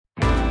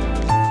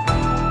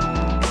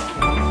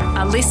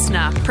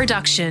listener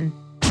production.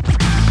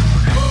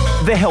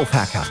 The Health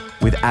Hacker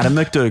with Adam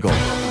McDougall.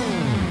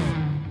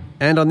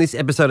 And on this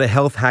episode of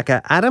Health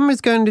Hacker, Adam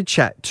is going to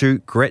chat to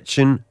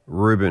Gretchen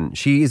Rubin.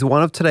 She is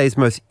one of today's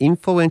most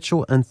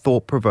influential and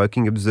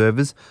thought-provoking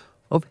observers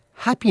of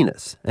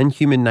happiness and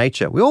human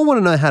nature. We all want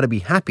to know how to be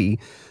happy,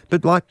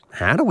 but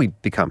how do we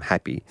become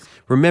happy?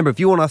 Remember, if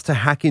you want us to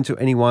hack into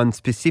anyone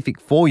specific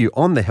for you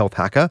on The Health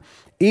Hacker,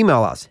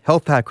 email us,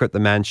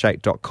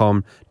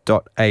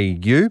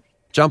 healthhacker@themanshake.com.au.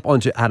 Jump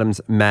onto Adam's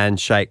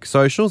Manshake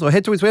socials or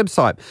head to his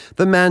website,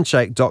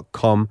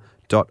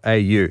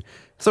 themanshake.com.au.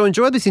 So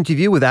enjoy this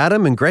interview with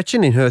Adam and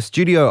Gretchen in her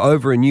studio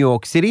over in New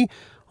York City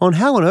on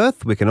how on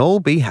earth we can all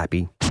be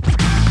happy.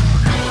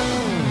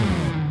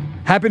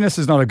 Happiness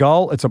is not a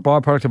goal, it's a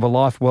byproduct of a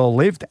life well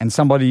lived, and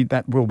somebody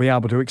that will be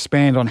able to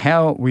expand on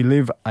how we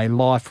live a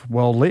life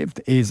well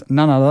lived is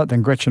none other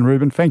than Gretchen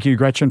Rubin. Thank you,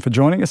 Gretchen, for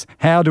joining us.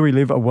 How do we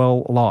live a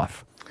well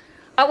life?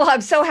 Oh, well,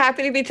 I'm so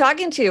happy to be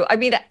talking to you. I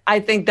mean, I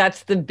think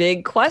that's the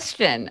big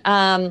question.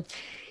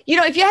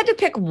 If you had to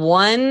pick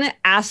one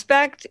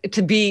aspect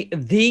to be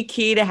the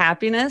key to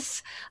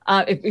happiness,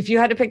 if you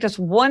had to pick just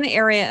one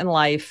area in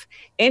life,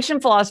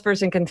 ancient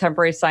philosophers and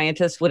contemporary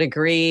scientists would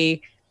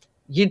agree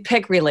you'd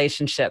pick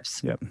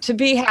relationships. Yep. To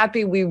be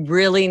happy, we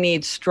really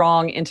need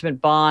strong,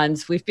 intimate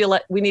bonds. We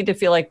need to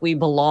feel like we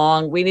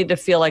belong. We need to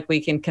feel like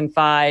we can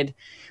confide.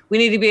 We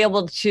need to be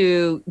able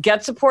to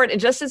get support. And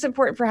just as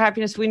important for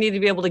happiness, we need to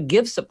be able to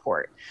give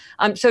support.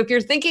 So if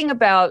you're thinking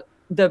about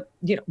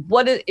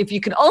if you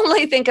can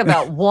only think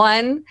about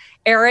one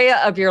area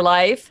of your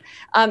life,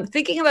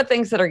 thinking about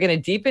things that are going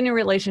to deepen your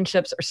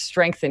relationships or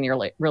strengthen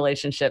your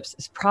relationships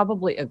is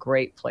probably a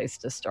great place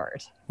to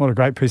start. What a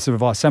great piece of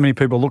advice. So many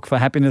people look for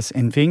happiness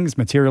in things.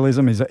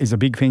 Materialism is a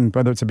big thing,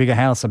 whether it's a bigger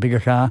house, a bigger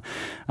car,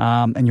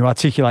 and you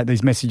articulate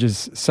these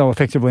messages so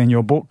effectively in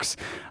your books.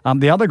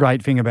 The other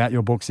great thing about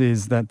your books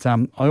is that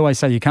I always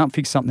say you can't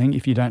fix something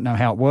if you don't know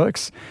how it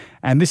works.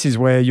 And this is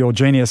where your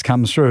genius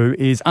comes through,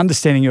 is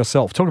understanding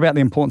yourself. Talk about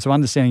the importance of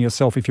understanding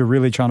yourself if you're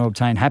really trying to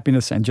obtain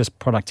happiness and just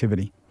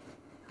productivity.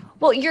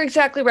 Well, you're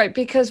exactly right,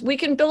 because we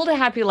can build a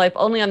happy life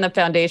only on the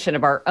foundation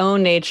of our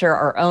own nature,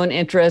 our own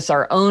interests,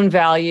 our own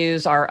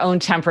values, our own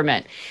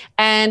temperament.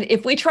 And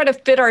if we try to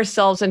fit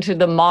ourselves into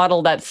the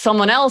model that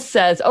someone else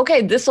says,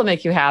 okay, this will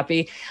make you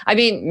happy, I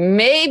mean,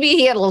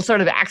 maybe it'll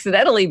sort of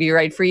accidentally be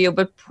right for you,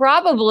 but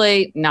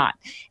probably not.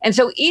 And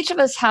so each of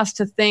us has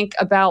to think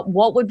about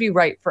what would be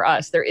right for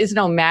us. There is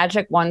no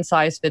magic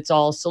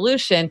one-size-fits-all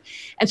solution.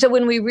 And so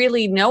when we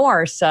really know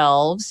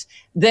ourselves,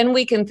 then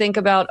we can think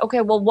about,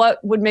 okay, well,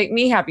 what would make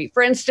me happy?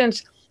 For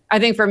instance, I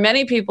think for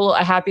many people,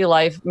 a happy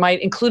life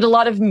might include a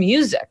lot of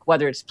music,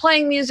 whether it's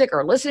playing music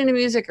or listening to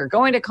music or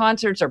going to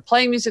concerts or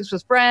playing music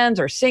with friends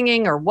or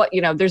singing or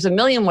there's a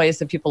million ways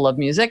that people love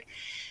music.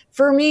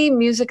 For me,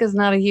 music is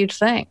not a huge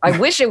thing. I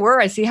wish it were.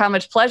 I see how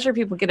much pleasure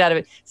people get out of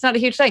it. It's not a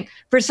huge thing.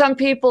 For some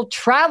people,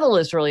 travel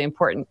is really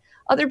important.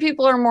 Other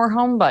people are more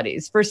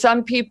homebodies. For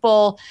some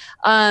people,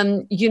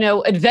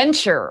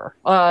 adventure,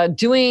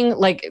 doing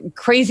like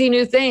crazy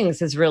new things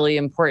is really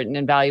important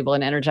and valuable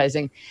and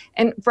energizing.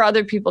 And for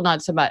other people,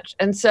 not so much.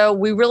 And so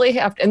we really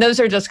have to, and those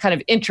are just kind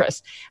of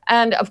interests.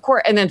 And of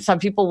course, and then some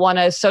people want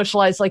to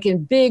socialize like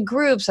in big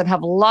groups and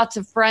have lots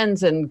of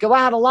friends and go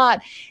out a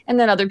lot. And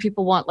then other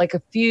people want like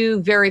a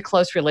few very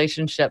close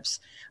relationships.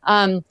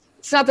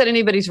 It's not that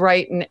anybody's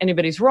right and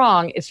anybody's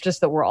wrong. It's just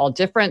that we're all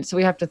different. So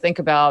we have to think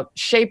about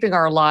shaping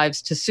our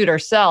lives to suit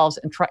ourselves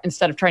and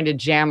instead of trying to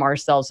jam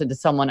ourselves into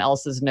someone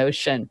else's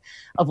notion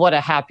of what a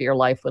happier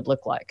life would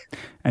look like.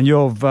 And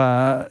you've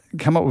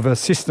come up with a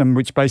system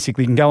which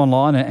basically you can go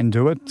online and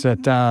do it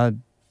at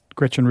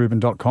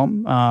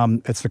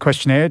GretchenRubin.com. It's the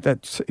questionnaire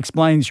that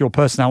explains your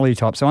personality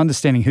type. So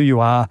understanding who you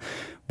are,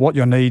 what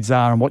your needs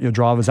are and what your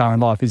drivers are in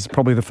life is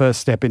probably the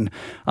first step in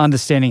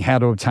understanding how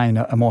to obtain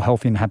a more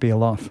healthy and happier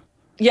life.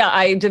 Yeah,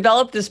 I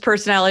developed this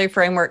personality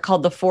framework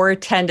called the 4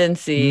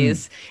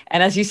 tendencies.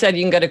 And as you said,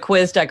 you can go to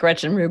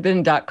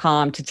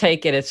quiz.GretchenRubin.com to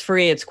take it. It's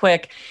free, it's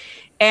quick.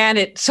 And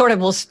it sort of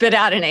will spit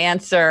out an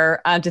answer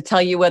to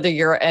tell you whether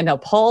you're an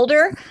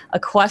upholder, a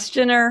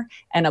questioner,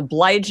 an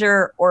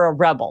obliger, or a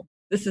rebel.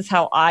 This is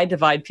how I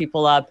divide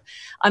people up.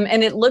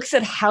 And it looks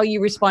at how you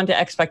respond to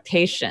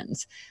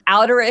expectations.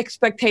 Outer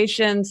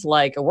expectations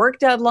like a work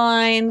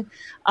deadline,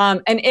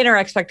 and inner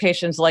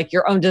expectations like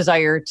your own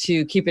desire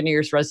to keep a New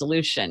Year's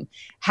resolution.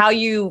 How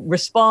you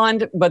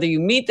respond, whether you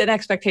meet an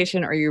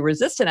expectation or you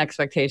resist an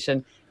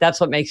expectation,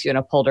 that's what makes you an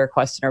upholder,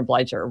 questioner,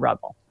 obliger, or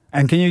rebel.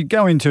 And can you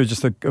go into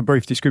just a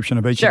brief description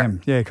of each of them?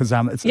 Yeah, because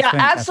it's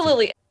fantastic.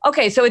 Absolutely.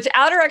 Okay, so it's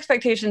outer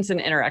expectations and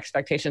inner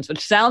expectations,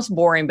 which sounds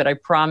boring, but I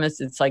promise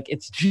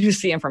it's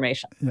juicy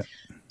information. Yeah.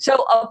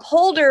 So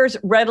upholders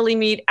readily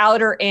meet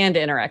outer and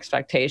inner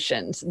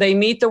expectations. They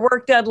meet the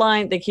work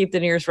deadline, they keep the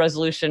New Year's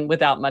resolution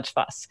without much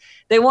fuss.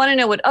 They want to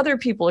know what other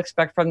people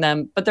expect from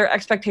them, but their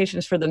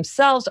expectations for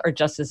themselves are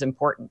just as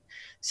important.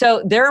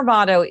 So their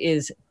motto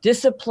is,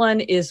 discipline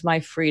is my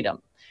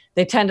freedom.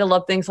 They tend to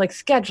love things like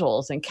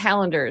schedules and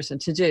calendars and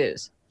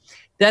to-dos.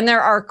 Then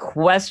there are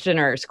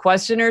questioners.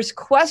 Questioners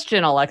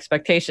question all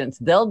expectations.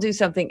 They'll do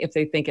something if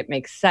they think it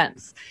makes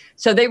sense.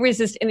 So they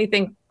resist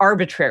anything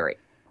arbitrary,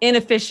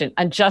 inefficient,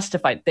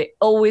 unjustified. They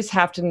always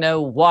have to know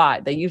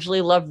why. They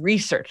usually love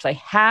research. They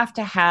have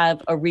to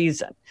have a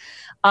reason.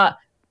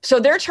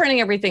 So they're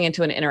turning everything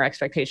into an inner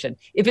expectation.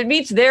 If it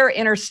meets their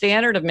inner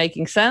standard of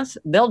making sense,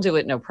 they'll do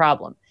it no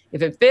problem.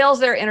 If it fails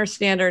their inner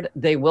standard,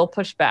 they will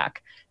push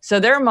back. So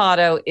their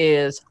motto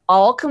is,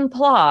 I'll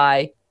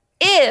comply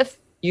if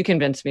you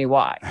convince me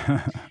why.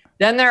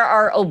 Then there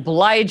are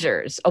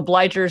obligers.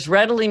 Obligers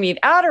readily meet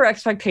outer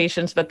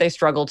expectations, but they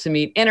struggle to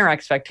meet inner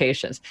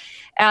expectations.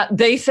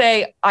 They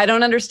say, I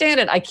don't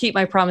understand it. I keep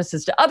my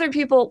promises to other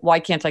people.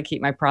 Why can't I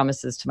keep my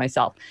promises to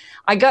myself?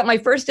 I got my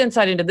first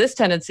insight into this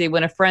tendency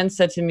when a friend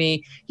said to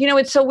me,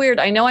 it's so weird.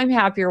 I know I'm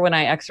happier when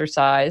I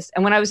exercise.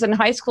 And when I was in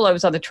high school, I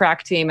was on the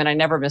track team and I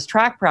never missed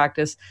track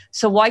practice.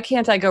 So why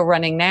can't I go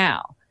running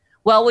now?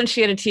 Well, when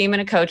she had a team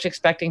and a coach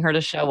expecting her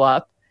to show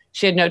up,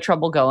 she had no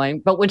trouble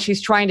going. But when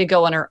she's trying to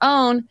go on her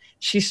own,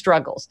 she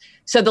struggles.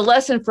 So the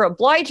lesson for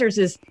obligers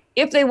is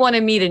if they want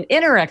to meet an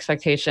inner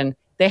expectation,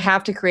 they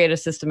have to create a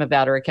system of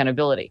outer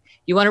accountability.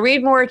 You want to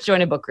read more?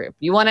 Join a book group.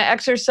 You want to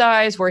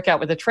exercise? Work out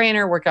with a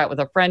trainer, work out with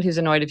a friend who's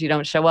annoyed if you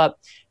don't show up.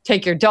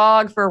 Take your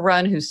dog for a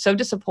run who's so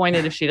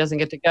disappointed if she doesn't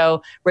get to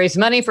go. Raise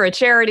money for a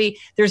charity.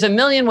 There's a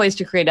million ways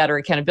to create outer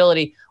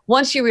accountability.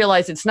 Once you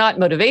realize it's not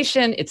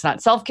motivation, it's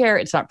not self-care,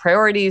 it's not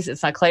priorities,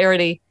 it's not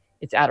clarity,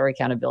 it's outer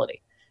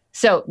accountability.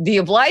 So the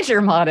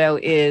obliger motto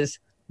is,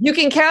 you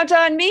can count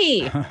on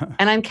me,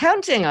 and I'm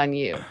counting on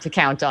you to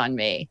count on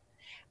me.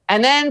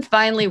 And then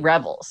finally,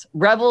 rebels.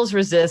 Rebels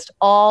resist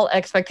all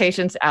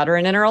expectations, outer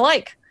and inner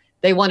alike.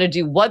 They want to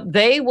do what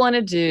they want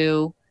to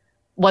do,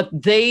 what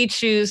they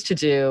choose to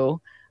do,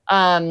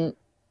 and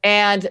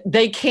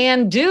they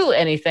can do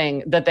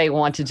anything that they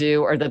want to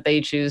do or that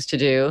they choose to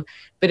do.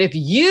 But if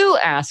you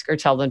ask or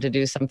tell them to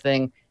do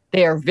something,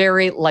 they are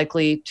very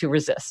likely to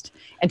resist.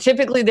 And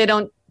typically, they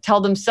don't tell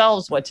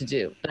themselves what to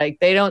do. Like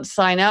they don't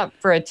sign up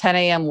for a 10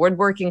 a.m.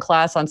 woodworking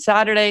class on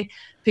Saturday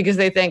because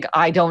they think,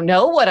 I don't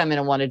know what I'm going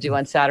to want to do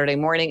on Saturday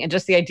morning. And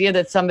just the idea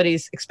that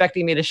somebody's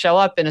expecting me to show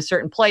up in a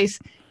certain place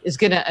is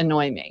going to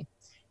annoy me.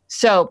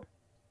 So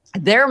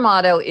their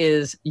motto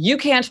is, you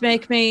can't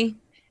make me,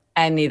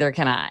 and neither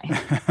can I.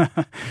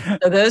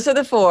 So those are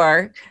the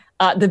four.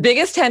 The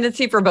biggest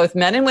tendency for both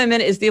men and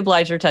women is the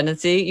obliger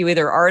tendency. You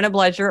either are an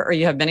obliger or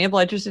you have many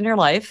obligers in your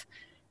life.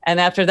 And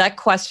after that,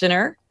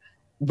 questioner.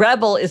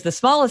 Rebel is the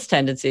smallest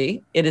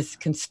tendency. It is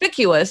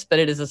conspicuous, but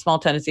it is a small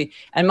tendency.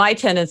 And my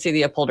tendency,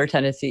 the upholder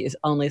tendency, is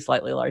only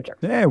slightly larger.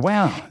 Yeah,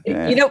 wow.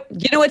 Yeah. You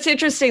know what's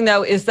interesting,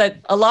 though, is that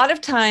a lot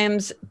of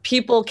times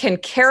people can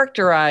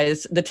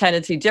characterize the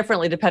tendency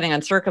differently depending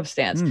on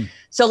circumstance.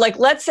 So like,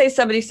 let's say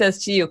somebody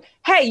says to you,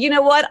 hey, you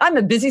know what? I'm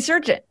a busy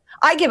surgeon.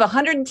 I give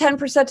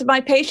 110% to my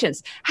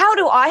patients. How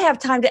do I have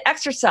time to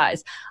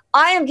exercise?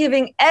 I am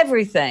giving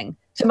everything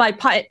to my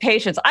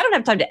patients. I don't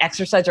have time to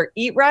exercise or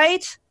eat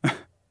right.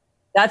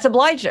 That's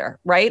obliger,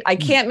 right? I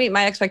can't meet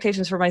my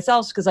expectations for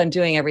myself because I'm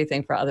doing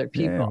everything for other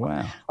people. Yeah,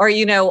 wow.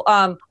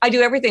 Or, I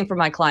do everything for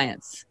my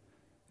clients.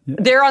 Yeah.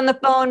 They're on the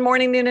phone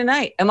morning, noon, and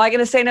night. Am I going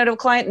to say no to a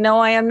client? No,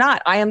 I am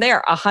not. I am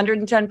there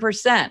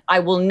 110%. I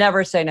will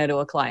never say no to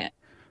a client.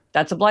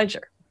 That's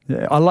obliger.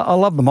 Yeah, I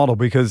love the model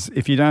because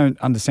if you don't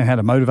understand how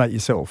to motivate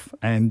yourself,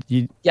 and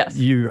you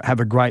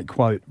have a great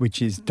quote,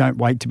 which is, don't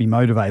wait to be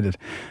motivated.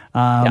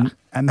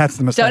 And that's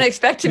the mistake. Don't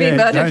expect to be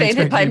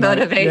motivated by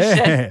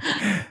motivation.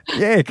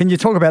 Yeah. Can you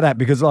talk about that?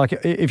 Because like,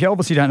 if you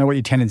obviously don't know what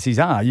your tendencies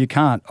are, you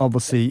can't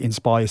obviously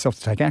inspire yourself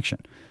to take action.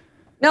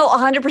 No,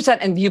 100%.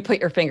 And you put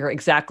your finger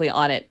exactly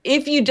on it.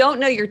 If you don't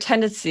know your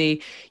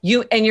tendency,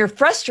 you're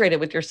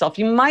frustrated with yourself,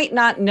 you might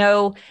not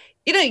know.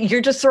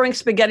 You're just throwing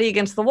spaghetti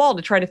against the wall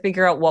to try to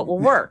figure out what will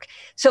work.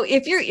 So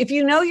if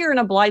you know you're an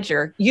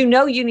obliger, you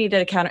need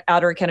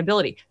outer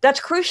accountability. That's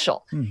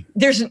crucial.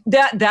 There's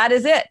that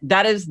is it.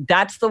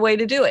 That's the way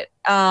to do it.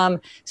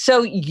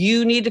 So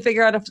you need to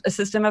figure out a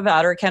system of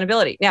outer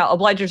accountability. Now,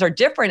 obligers are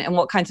different in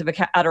what kinds of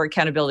outer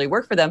accountability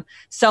work for them.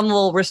 Some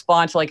will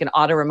respond to like an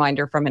auto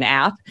reminder from an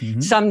app.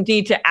 Some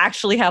need to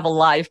actually have a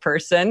live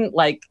person,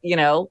 like,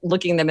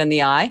 looking them in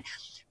the eye.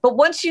 But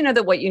once you know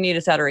that what you need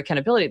is outer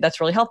accountability, that's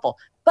really helpful.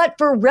 But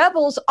for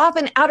rebels,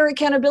 often outer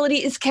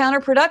accountability is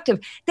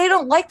counterproductive. They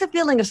don't like the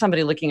feeling of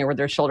somebody looking over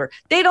their shoulder.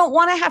 They don't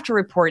want to have to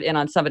report in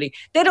on somebody.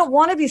 They don't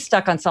want to be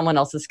stuck on someone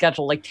else's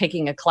schedule, like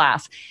taking a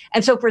class.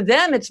 And so for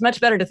them, it's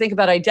much better to think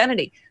about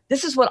identity.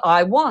 This is what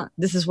I want.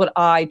 This is what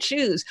I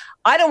choose.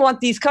 I don't want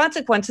these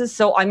consequences,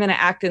 so I'm going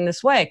to act in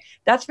this way.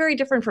 That's very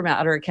different from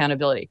outer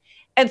accountability.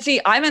 And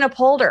see, I'm an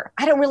upholder.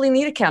 I don't really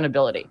need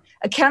accountability.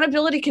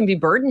 Accountability can be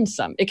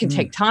burdensome. It can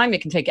take time.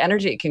 It can take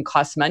energy. It can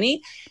cost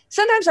money.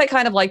 Sometimes I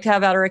kind of like to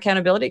have outer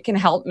accountability. It can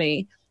help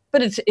me,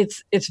 but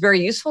it's very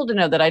useful to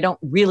know that I don't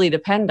really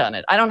depend on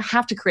it. I don't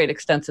have to create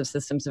extensive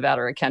systems of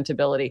outer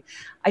accountability.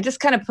 I just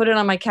kind of put it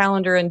on my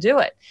calendar and do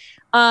it.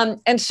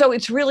 And so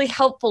it's really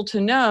helpful to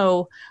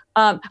know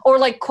Or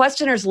like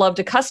questioners love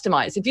to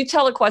customize. If you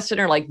tell a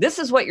questioner, like, this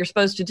is what you're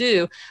supposed to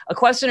do, a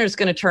questioner is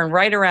going to turn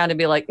right around and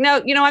be like,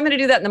 no, I'm going to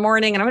do that in the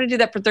morning, and I'm going to do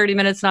that for 30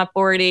 minutes, not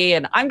 40,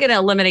 and I'm going to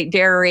eliminate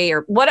dairy,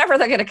 or whatever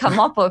they're going to come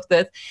up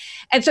with.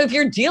 And so if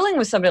you're dealing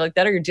with somebody like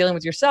that, or you're dealing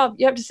with yourself,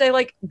 you have to say,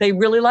 like, they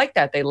really like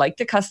that. They like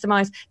to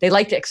customize. They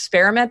like to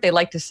experiment. They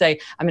like to say,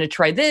 I'm going to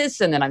try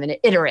this, and then I'm going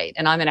to iterate,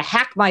 and I'm going to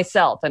hack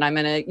myself, and I'm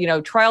going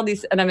to, try all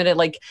these, and I'm going to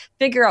like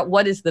figure out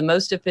what is the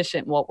most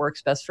efficient and what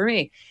works best for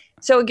me.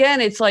 So again,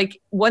 it's like,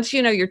 once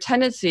you know your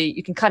tendency,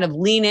 you can kind of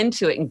lean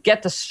into it and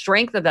get the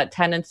strength of that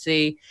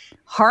tendency,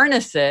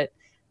 harness it,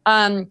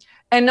 and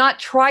not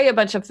try a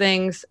bunch of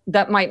things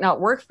that might not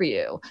work for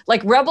you.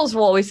 Like rebels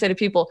will always say to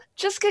people,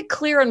 just get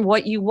clear on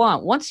what you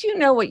want. Once you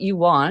know what you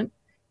want,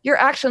 your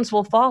actions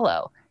will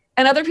follow.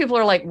 And other people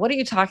are like, what are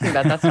you talking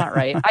about? That's not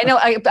right.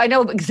 I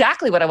know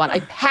exactly what I want. I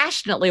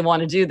passionately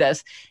want to do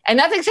this, and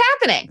nothing's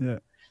happening. Yeah.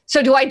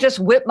 So do I just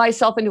whip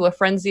myself into a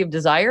frenzy of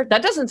desire?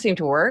 That doesn't seem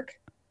to work.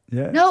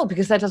 Yeah. No,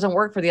 because that doesn't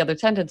work for the other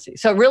tendency.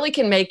 So it really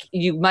can make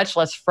you much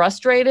less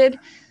frustrated,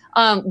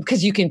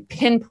 because you can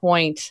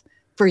pinpoint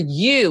for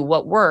you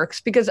what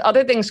works, because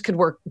other things could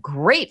work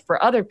great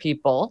for other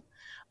people,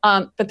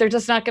 but they're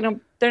just not going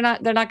to. They're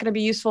not going to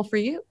be useful for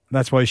you.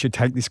 That's why you should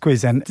take this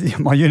quiz. And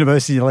my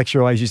university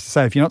lecturer always used to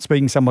say, if you're not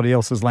speaking somebody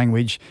else's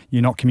language,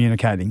 you're not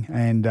communicating.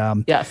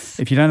 And yes.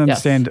 If you don't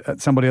understand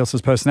somebody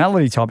else's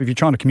personality type, if you're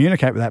trying to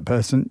communicate with that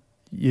person,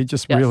 you're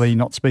just really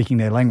not speaking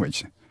their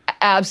language.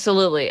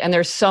 Absolutely. And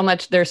there's so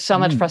much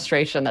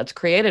frustration that's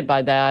created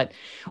by that.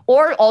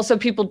 Or also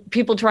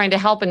people trying to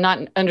help and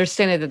not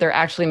understanding that they're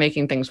actually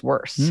making things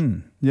worse.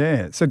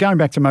 Yeah. So going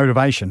back to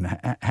motivation,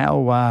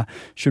 how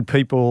should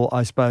people,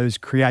 I suppose,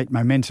 create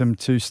momentum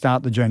to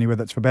start the journey,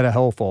 whether it's for better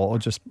health or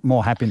just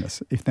more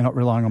happiness, if they're not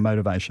relying on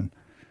motivation?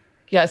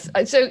 Yes.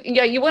 So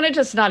you want to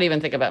just not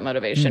even think about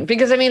motivation,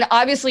 because I mean,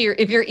 obviously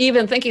if you're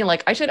even thinking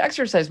like, I should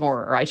exercise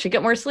more, or I should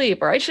get more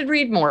sleep, or I should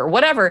read more, or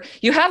whatever,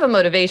 you have a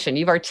motivation.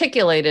 You've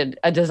articulated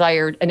a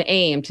desire, an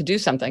aim to do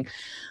something.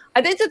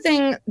 I think the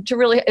thing to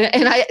really,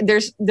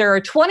 there are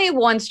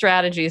 21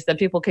 strategies that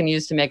people can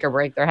use to make or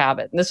break their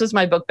habit. And this was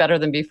my book, Better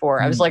Than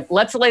Before. I was like,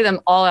 let's lay them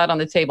all out on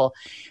the table,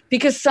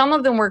 because some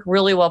of them work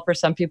really well for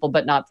some people,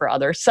 but not for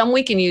others. Some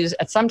we can use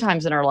at some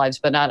times in our lives,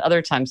 but not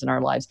other times in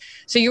our lives.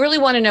 So you really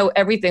want to know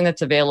everything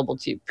that's available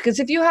to you, because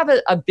if you have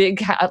a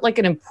big, like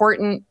an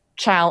important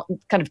kind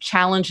of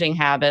challenging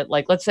habit,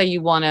 like let's say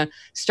you want to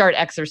start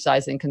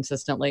exercising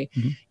consistently,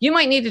 you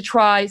might need to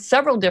try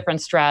several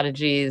different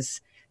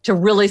strategies to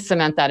really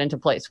cement that into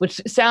place, which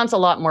sounds a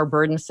lot more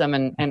burdensome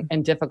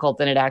and difficult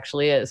than it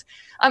actually is.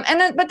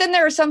 But then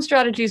there are some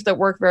strategies that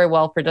work very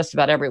well for just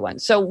about everyone.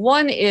 So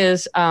one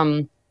is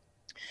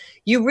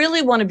you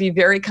really want to be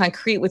very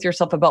concrete with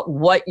yourself about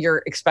what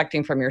you're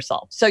expecting from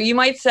yourself. So you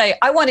might say,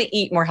 I want to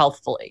eat more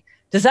healthfully.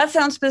 Does that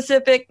sound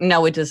specific?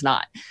 No, it does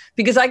not.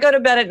 Because I go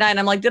to bed at night and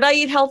I'm like, did I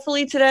eat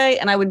healthfully today?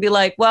 And I would be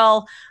like,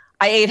 well,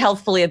 I ate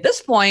healthfully at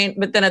this point,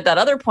 but then at that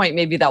other point,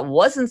 maybe that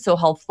wasn't so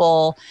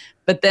helpful.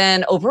 But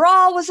then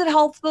overall, was it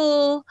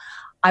helpful?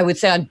 I would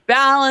say on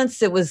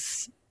balance, it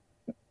was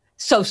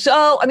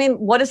so. I mean,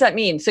 what does that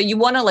mean? So you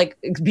want to like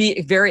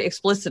be very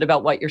explicit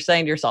about what you're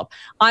saying to yourself.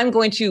 I'm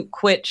going to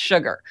quit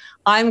sugar.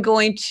 I'm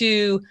going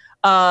to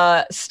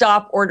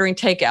stop ordering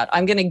takeout.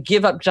 I'm going to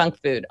give up junk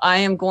food. I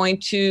am going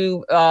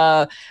to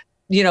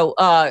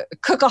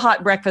cook a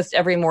hot breakfast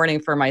every morning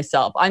for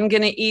myself. I'm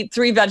going to eat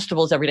 3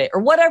 vegetables every day,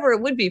 or whatever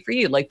it would be for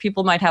you. Like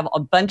people might have a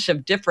bunch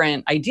of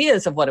different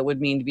ideas of what it would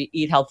mean to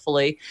eat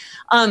healthfully.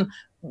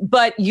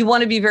 But you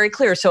want to be very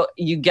clear. So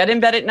you get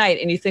in bed at night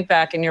and you think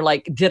back and you're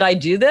like, did I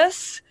do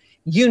this?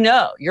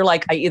 You're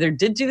like, I either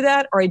did do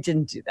that or I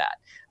didn't do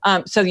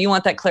that. So you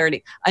want that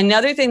clarity.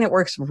 Another thing that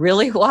works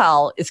really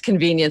well is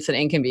convenience and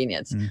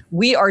inconvenience.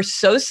 We are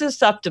so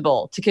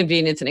susceptible to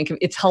convenience and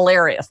inconvenience. It's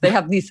hilarious. They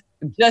have these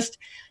just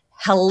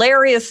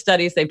hilarious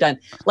studies they've done.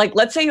 Like,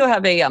 let's say you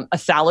have a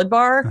salad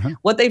bar.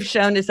 What they've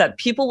shown is that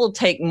people will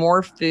take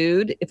more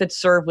food if it's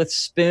served with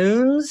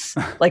spoons,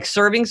 like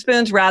serving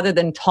spoons, rather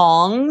than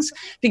tongs,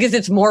 because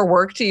it's more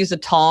work to use a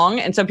tong.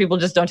 And some people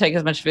just don't take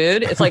as much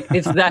food. It's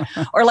that,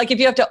 or like if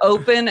you have to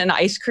open an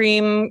ice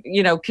cream,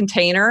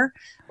 container,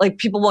 like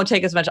people won't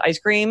take as much ice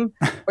cream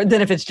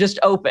than if it's just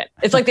open.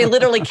 It's like they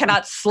literally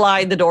cannot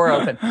slide the door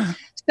open.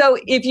 So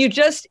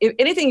if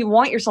anything you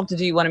want yourself to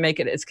do, you want to make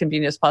it as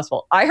convenient as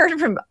possible. I've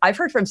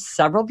heard from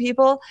several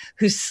people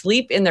who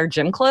sleep in their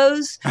gym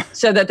clothes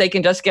so that they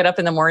can just get up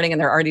in the morning and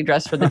they're already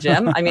dressed for the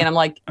gym. I mean, I'm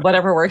like,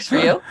 whatever works for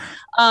you.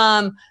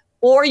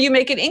 Or you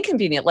make it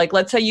inconvenient. Like,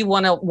 let's say you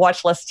want to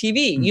watch less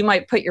TV. You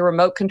might put your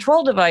remote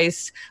control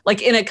device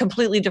like in a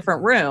completely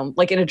different room,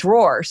 like in a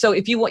drawer. So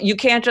if you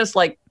can't just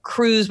like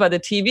cruise by the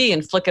TV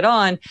and flick it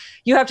on.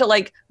 You have to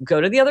like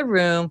go to the other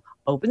room,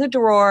 open the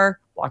drawer,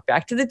 walk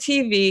back to the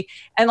TV.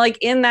 And like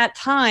in that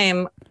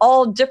time,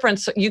 all different,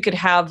 so you could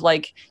have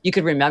like, you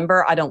could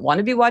remember, I don't want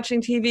to be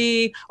watching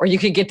TV, or you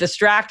could get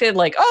distracted.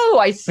 Like, oh,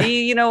 I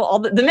see, all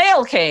the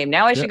mail came.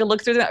 Now I should go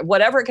look through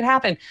whatever it could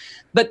happen.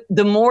 But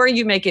the more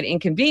you make it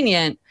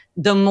inconvenient,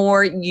 the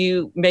more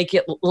you make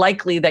it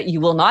likely that you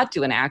will not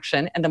do an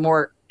action, and the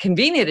more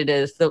convenient it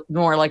is, the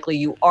more likely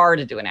you are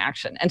to do an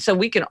action. And so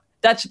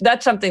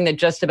that's something that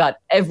just about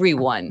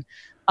everyone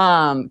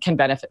can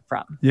benefit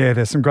from. Yeah,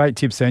 there's some great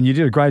tips there. And you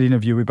did a great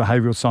interview with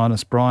behavioural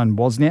scientist Brian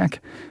Wozniak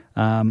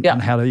on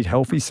how to eat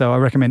healthy. So I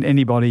recommend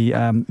anybody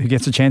who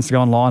gets a chance to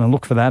go online and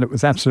look for that. It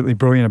was absolutely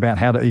brilliant about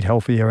how to eat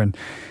healthier. And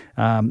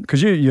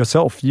because you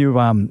yourself, you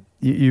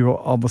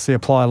obviously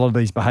apply a lot of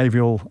these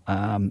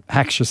behavioural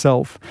hacks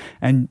yourself.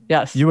 And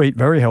you eat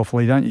very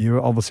healthily, don't you?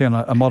 You're obviously on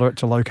a moderate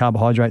to low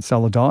carbohydrate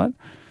style of diet.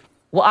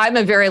 Well, I'm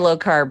a very low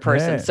carb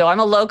person. So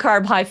I'm a low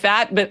carb, high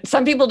fat, but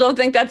some people don't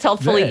think that's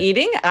healthfully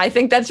eating. I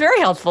think that's very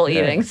healthful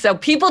eating. So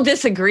people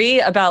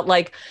disagree about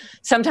like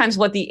sometimes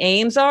what the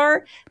aims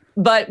are,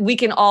 but we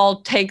can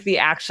all take the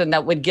action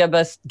that would get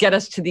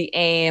us to the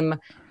aim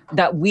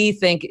that we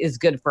think is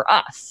good for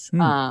us.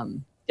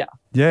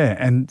 Yeah.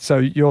 And so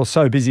you're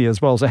so busy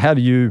as well. So how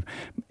do you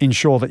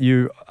ensure that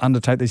you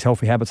undertake these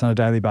healthy habits on a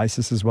daily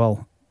basis as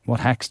well? What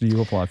hacks do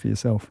you apply for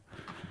yourself?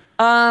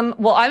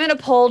 Well, I'm an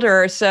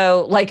upholder.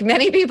 So like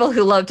many people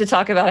who love to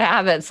talk about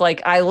habits,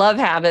 like I love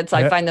habits.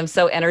 I find them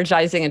so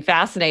energizing and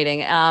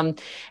fascinating.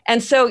 And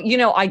so,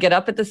 I get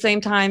up at the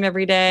same time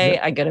every day.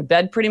 I go to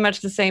bed pretty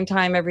much the same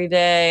time every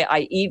day.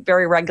 I eat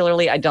very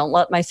regularly. I don't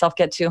let myself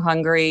get too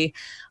hungry.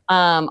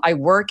 I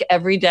work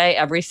every day,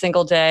 every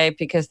single day,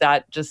 because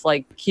that just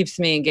like keeps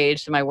me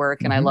engaged in my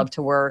work, and I love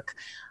to work.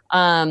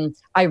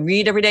 I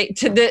read every day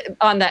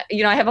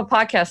I have a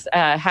podcast,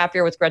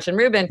 Happier with Gretchen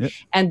Rubin.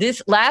 And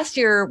this last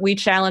year we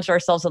challenged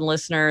ourselves and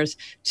listeners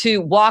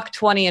to walk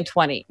 20 and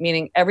 20,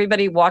 meaning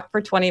everybody walked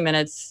for 20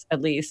 minutes at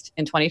least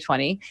in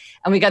 2020.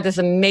 And we got this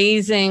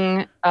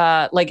amazing, it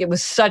was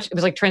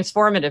like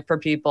transformative for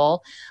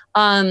people.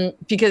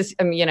 Because,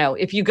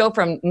 if you go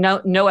from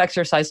no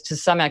exercise to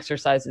some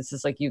exercise, it's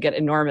just like you get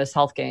enormous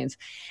health gains.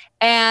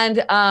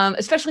 And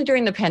especially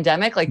during the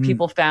pandemic,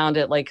 people found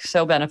it like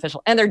so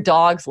beneficial, and their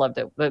dogs loved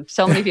it. But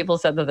so many people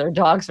said that their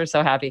dogs were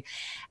so happy.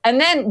 And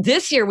then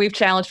this year we've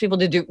challenged people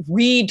to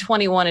read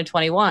 21 and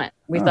 21.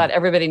 We thought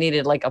everybody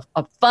needed like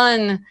a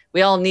fun,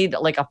 we all need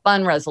like a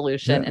fun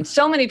resolution. And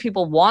so many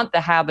people want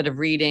the habit of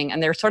reading,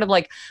 and they're sort of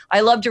like,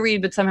 I love to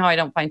read, but somehow I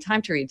don't find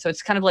time to read. So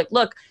it's kind of like,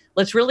 look,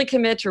 let's really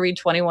commit to read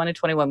 21 and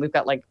 21. We've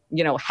got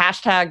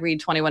hashtag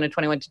read 21 and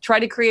 21 to try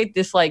to create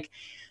this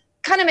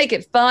kind of make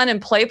it fun and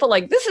playful.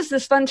 Like this is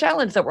this fun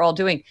challenge that we're all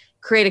doing.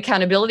 Create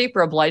accountability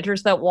for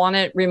obligers that want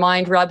it.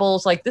 Remind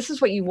rebels, like this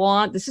is what you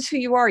want. This is who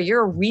you are.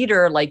 You're a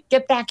reader. Like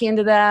get back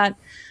into that.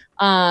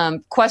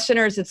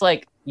 Questioners, it's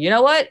like, you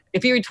know what?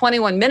 If you read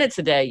 21 minutes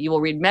a day, you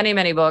will read many,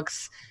 many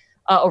books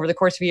over the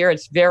course of a year.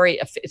 It's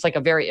like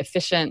a very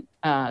efficient,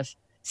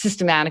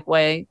 systematic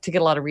way to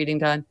get a lot of reading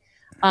done.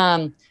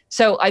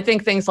 So I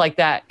think things like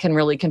that can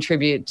really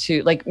contribute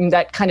to like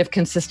that kind of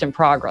consistent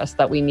progress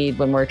that we need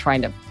when we're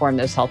trying to form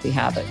those healthy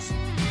habits.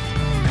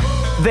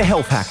 The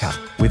Health Hacker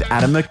with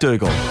Adam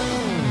McDougall.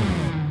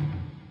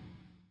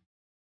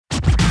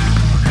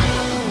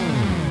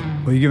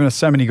 Well, you've given us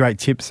so many great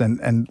tips, and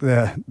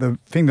the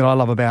thing that I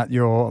love about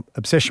your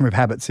obsession with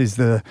habits is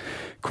the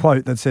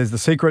quote that says, "The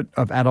secret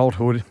of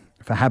adulthood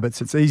for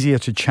habits, it's easier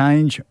to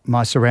change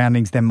my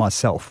surroundings than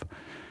myself."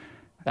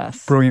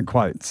 Yes. Brilliant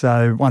quote.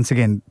 So once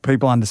again,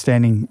 people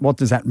understanding what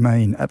does that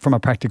mean from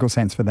a practical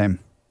sense for them.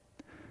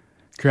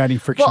 Creating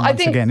friction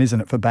again,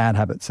 isn't it, for bad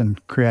habits,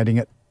 and creating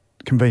it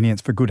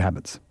convenience for good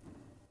habits.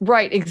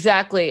 Right,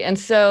 exactly. And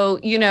so,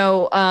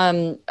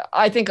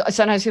 I think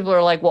sometimes people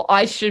are like, well,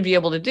 I should be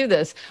able to do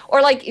this.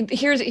 Or like,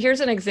 here's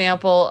an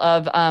example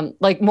of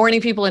like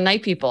morning people and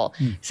night people.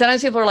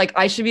 Sometimes people are like,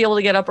 I should be able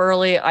to get up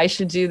early. I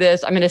should do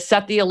this. I'm going to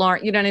set the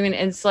alarm. You know what I mean?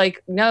 And it's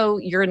like, no,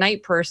 you're a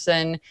night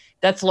person.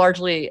 That's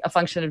largely a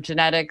function of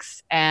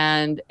genetics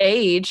and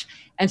age.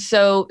 And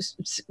so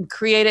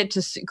create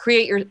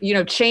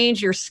your,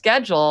 change your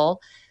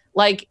schedule.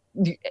 Like,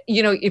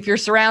 if your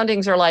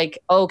surroundings are like,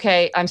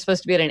 okay, I'm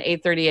supposed to be at an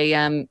 8:30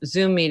 a.m.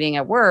 Zoom meeting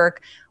at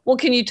work. Well,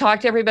 can you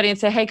talk to everybody and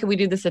say, hey, can we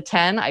do this at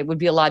 10? It would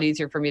be a lot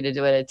easier for me to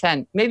do it at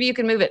 10. Maybe you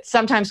can move it.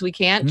 Sometimes we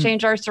can't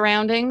change our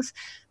surroundings,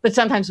 but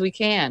sometimes we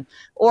can.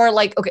 Or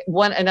like, okay,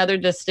 another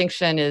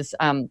distinction is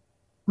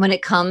when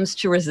it comes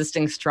to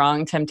resisting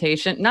strong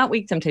temptation, not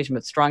weak temptation,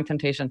 but strong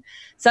temptation.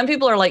 Some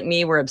people are like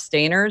me, we're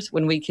abstainers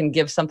when we can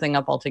give something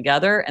up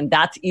altogether, and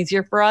that's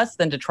easier for us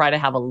than to try to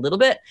have a little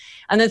bit.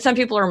 And then some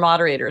people are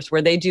moderators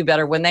where they do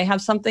better when they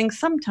have something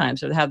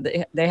sometimes, or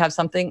they have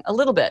something a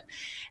little bit.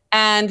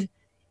 And,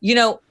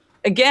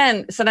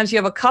 again, sometimes you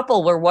have a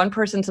couple where one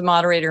person's a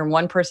moderator and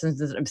one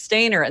person's an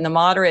abstainer, and the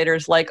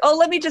moderator's like,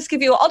 oh, I'll just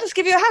give you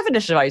a half a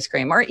dish of ice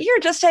cream, or here,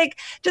 just take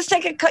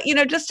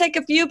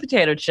a few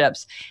potato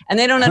chips. And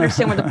they don't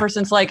understand where the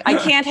person's like, I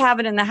can't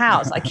have it in the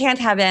house. I can't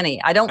have any.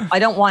 I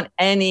don't want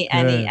any,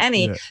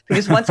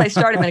 because once I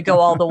start, I'm going to go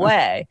all the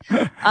way.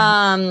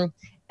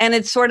 And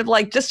it's sort of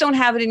like, just don't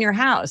have it in your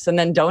house, and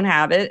then don't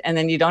have it, and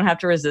then you don't have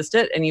to resist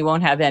it, and you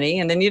won't have any,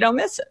 and then you don't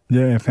miss it.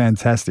 Yeah,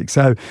 fantastic.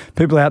 So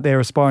people out there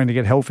aspiring to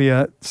get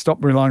healthier,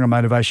 stop relying on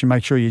motivation.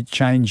 Make sure you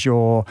change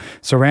your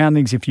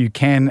surroundings if you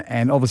can,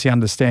 and obviously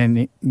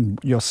understand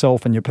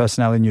yourself and your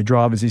personality and your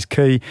drivers is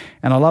key.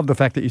 And I love the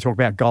fact that you talk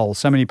about goals.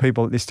 So many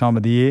people at this time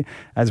of the year,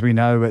 as we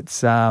know,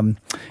 it's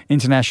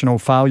International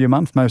Failure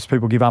Month. Most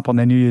people give up on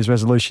their New Year's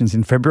resolutions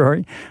in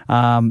February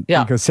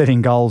because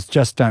setting goals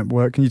just don't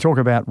work. Can you talk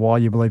about why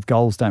you believe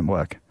goals don't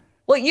work?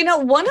 Well,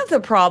 one of the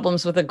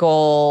problems with a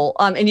goal,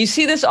 and you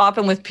see this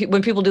often with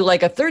when people do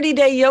like a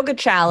 30-day yoga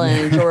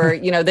challenge or,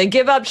 they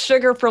give up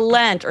sugar for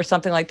Lent or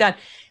something like that.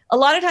 A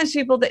lot of times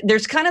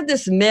there's kind of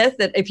this myth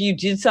that if you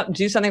do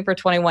something for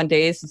 21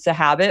 days, it's a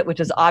habit,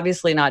 which is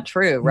obviously not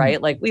true, right?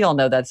 Like we all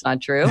know that's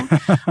not true.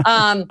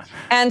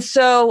 And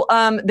so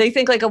they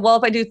think like, well,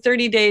 if I do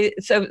 30 days,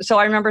 so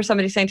I remember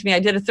somebody saying to me, I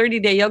did a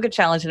 30-day yoga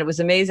challenge and it was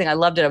amazing. I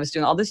loved it. I was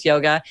doing all this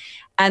yoga.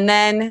 And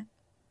then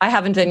I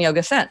haven't done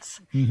yoga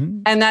since.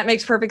 Mm-hmm. And that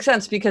makes perfect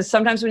sense because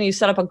sometimes when you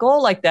set up a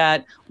goal like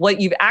that,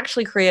 what you've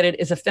actually created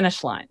is a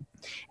finish line.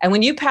 And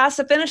when you pass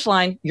the finish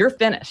line, you're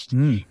finished.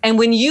 And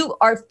when you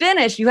are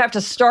finished, you have to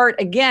start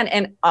again.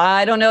 And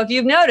I don't know if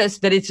you've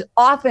noticed, but it's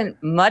often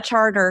much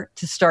harder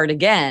to start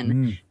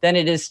again than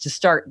it is to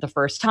start the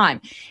first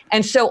time.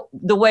 And so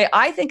the way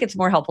I think it's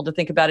more helpful to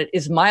think about it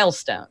is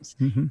milestones.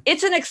 Mm-hmm.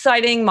 It's an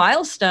exciting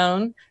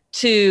milestone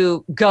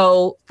to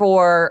go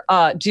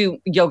do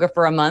yoga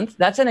for a month.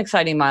 That's an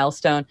exciting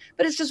milestone,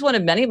 but it's just one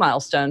of many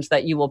milestones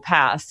that you will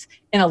pass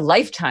in a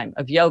lifetime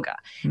of yoga.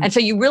 And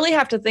so you really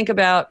have to think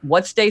about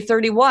what's day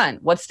 31,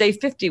 what's day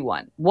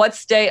 51,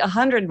 what's day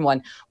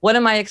 101, what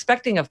am I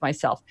expecting of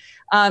myself?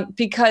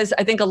 Because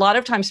I think a lot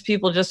of times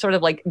people just sort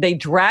of like, they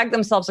drag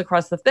themselves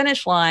across the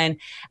finish line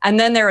and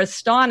then they're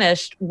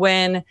astonished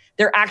when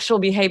their actual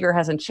behavior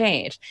hasn't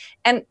changed.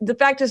 And the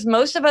fact is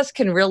most of us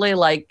can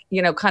really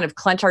kind of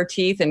clench our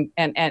teeth and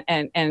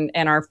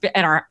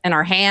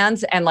our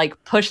hands and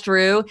like push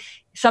through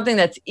something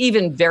that's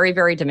even very,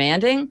 very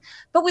demanding.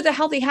 But with a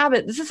healthy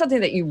habit, this is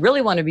something that you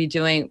really want to be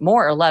doing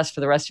more or less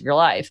for the rest of your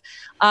life.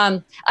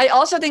 I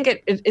also think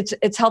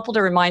it's helpful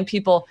to remind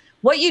people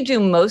what you do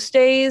most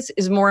days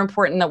is more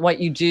important than what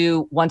you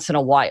do once in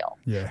a while,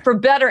 for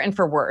better and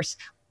for worse.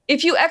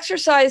 If you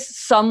exercise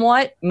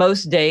somewhat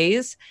most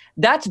days,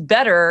 that's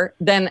better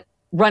than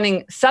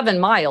running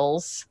 7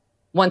 miles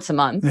once a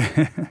month.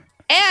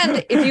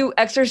 And if you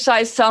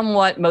exercise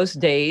somewhat most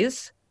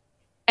days,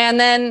 and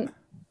then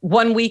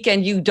one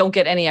weekend you don't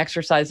get any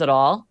exercise at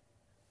all,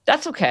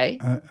 that's okay.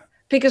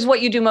 Because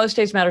what you do most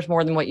days matters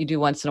more than what you do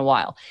once in a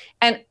while.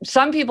 And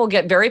some people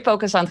get very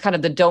focused on kind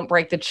of the don't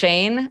break the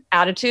chain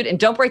attitude. And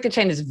don't break the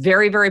chain is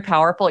very, very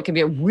powerful. It can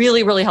be a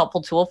really, really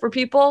helpful tool for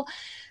people.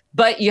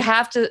 But you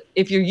have to,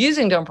 if you're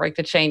using don't break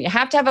the chain, you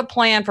have to have a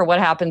plan for what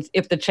happens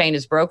if the chain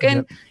is broken.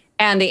 Yep.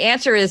 And the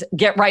answer is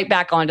get right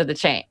back onto the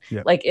chain.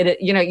 Yep. Like,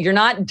 you're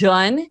not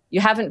done. You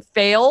haven't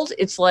failed.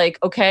 It's like,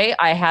 okay,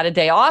 I had a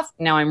day off.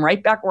 Now I'm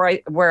right back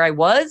where I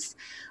was.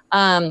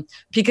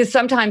 Because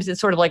sometimes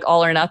it's sort of like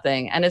all or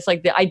nothing. And it's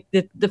like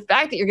the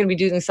fact that you're going to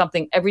be doing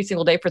something every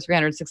single day for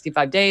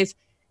 365 days,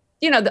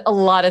 a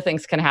lot of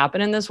things can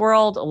happen in this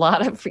world. A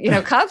lot of,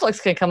 conflicts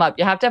can come up.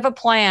 You have to have a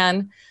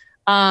plan.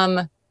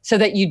 So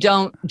that you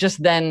don't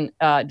just then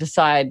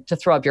decide to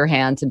throw up your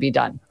hands and be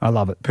done. I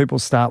love it. People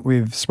start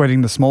with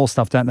sweating the small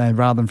stuff, don't they,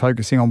 rather than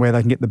focusing on where they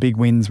can get the big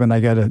wins when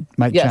they go to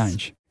make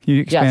change. Can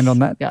you expand on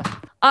that? Yeah.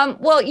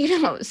 Well,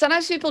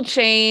 sometimes people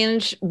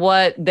change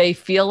what they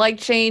feel like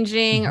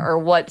changing or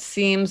what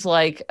seems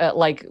like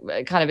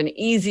kind of an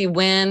easy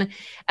win,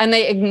 and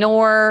they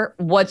ignore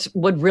what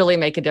would really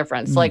make a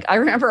difference. Like I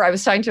remember I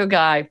was talking to a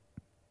guy,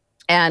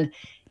 and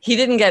he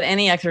didn't get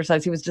any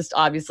exercise. He was just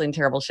obviously in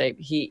terrible shape.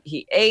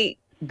 He ate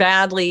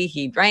badly.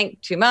 He drank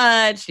too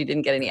much. He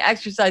didn't get any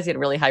exercise. He had a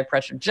really high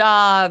pressure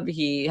job.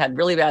 He had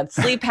really bad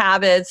sleep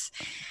habits.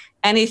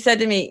 And he said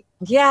to me,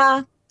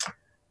 yeah,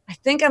 I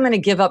think I'm going to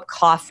give up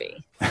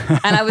coffee.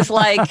 And I was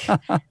like,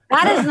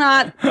 that is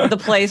not the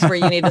place where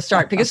you need to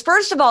start. Because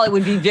first of all, it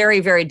would be very,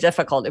 very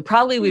difficult. It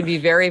probably would be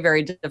very,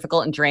 very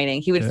difficult and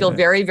draining. He would feel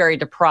very, very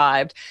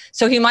deprived.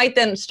 So he might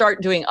then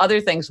start doing other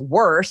things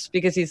worse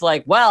because he's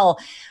like, well,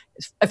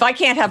 if I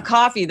can't have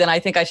coffee, then I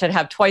think I should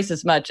have twice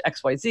as much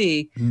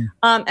XYZ. And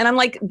I'm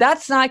like,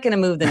 that's not going to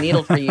move the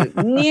needle for you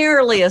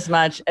nearly as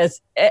much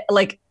as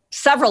like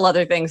several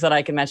other things that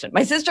I can mention.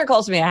 My sister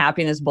calls me a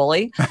happiness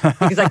bully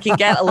because I can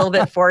get a little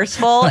bit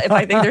forceful if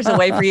I think there's a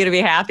way for you to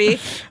be happy.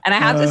 And I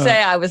have to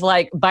say, I was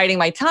like biting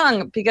my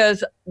tongue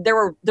because there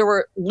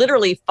were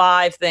literally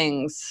 5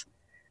 things,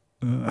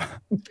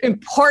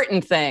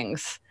 important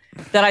things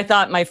that I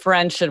thought my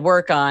friend should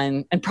work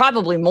on, and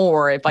probably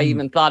more if I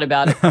even thought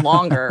about it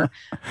longer,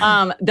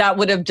 that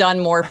would have done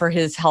more for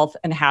his health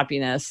and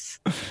happiness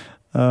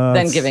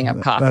than giving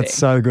up coffee. That's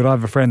so good. I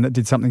have a friend that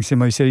did something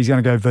similar. He said he's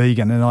going to go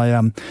vegan, and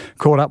I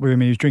caught up with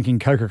him and he was drinking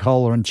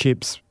Coca-Cola and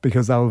chips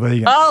because they were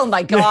vegan. Oh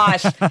my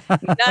gosh.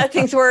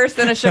 Nothing's worse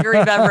than a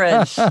sugary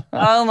beverage.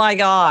 Oh my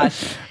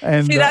gosh.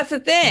 And, see, that's the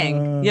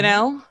thing, you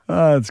know?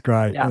 That's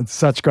great. Yeah. It's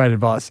such great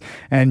advice.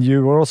 And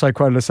you were also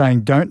quoted as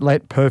saying, don't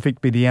let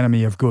perfect be the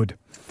enemy of good.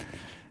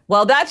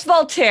 Well, that's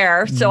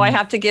Voltaire, so I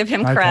have to give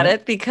him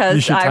credit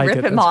because I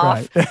rip him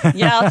off.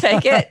 Yeah, I'll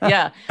take it.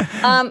 Yeah.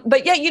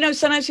 But yeah, you know,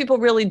 sometimes people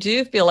really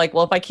do feel like,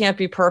 well, if I can't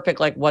be perfect,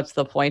 like what's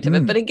the point of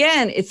it? But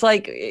again, it's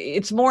like,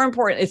 it's more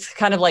important. It's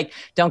kind of like,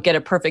 don't get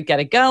it perfect, get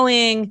it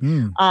going.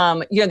 You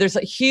know, there's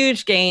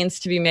huge gains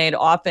to be made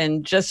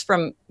often just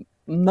from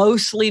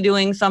mostly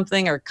doing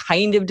something or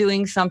kind of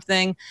doing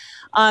something.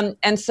 And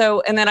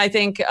then I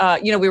think,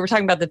 you know, we were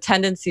talking about the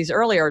tendencies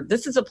earlier.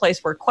 This is a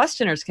place where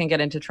questioners can get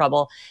into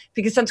trouble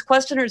because since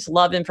questioners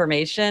love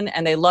information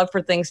and they love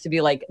for things to be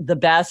like the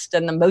best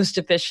and the most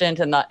efficient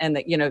and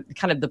the, you know,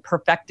 kind of the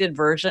perfected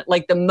version,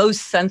 like the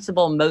most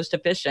sensible, most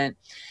efficient,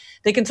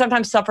 they can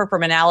sometimes suffer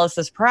from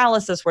analysis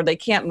paralysis where they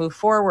can't move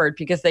forward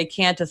because they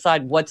can't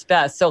decide what's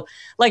best. So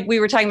like we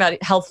were talking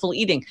about healthful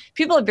eating,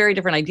 people have very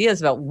different ideas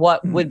about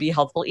what would be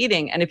healthful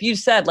eating. And if you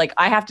said like,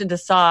 I have to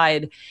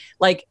decide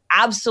like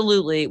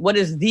absolutely what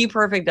is the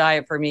perfect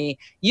diet for me,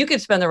 you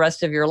could spend the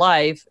rest of your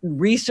life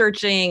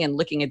researching and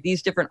looking at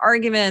these different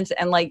arguments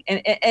and like,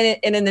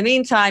 and in the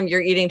meantime,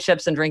 you're eating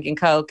chips and drinking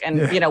Coke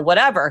and, you know,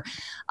 whatever.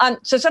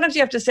 So sometimes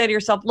you have to say to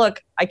yourself,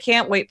 look, I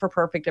can't wait for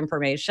perfect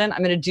information. I'm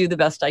going to do the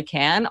best I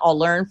can. I'll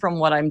learn from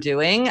what I'm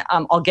doing.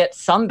 I'll get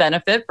some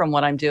benefit from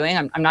what I'm doing.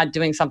 I'm not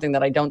doing something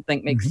that I don't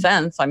think makes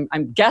sense.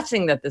 I'm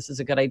guessing that this is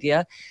a good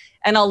idea.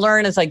 And I'll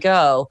learn as I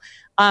go.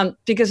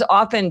 Because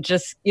often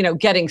just, you know,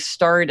 getting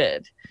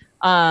started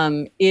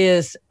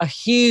is a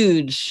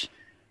huge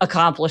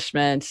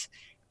accomplishment.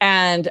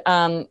 And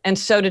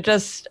so to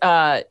just,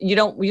 you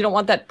don't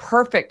want that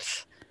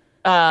perfect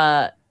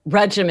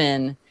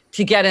regimen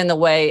to get in the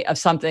way of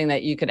something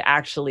that you could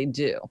actually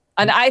do.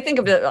 And I think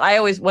of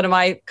it, one of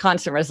my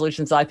constant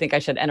resolutions, I think I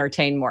should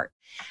entertain more.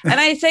 And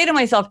I say to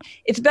myself,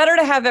 it's better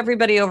to have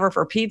everybody over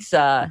for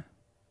pizza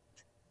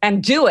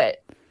and do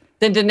it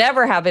than to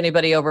never have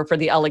anybody over for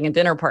the elegant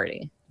dinner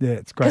party. Yeah,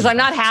 it's great. Because I'm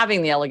not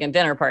having the elegant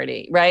dinner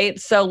party, right?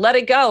 So let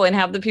it go and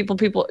have the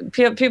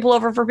people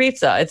over for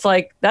pizza. It's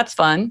like, that's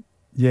fun.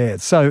 Yeah,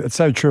 it's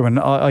so true. And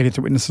I get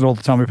to witness it all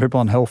the time with people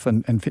on health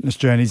and fitness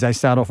journeys. They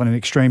start off on an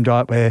extreme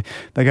diet where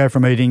they go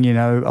from eating, you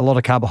know, a lot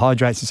of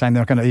carbohydrates and saying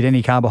they're not going to eat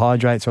any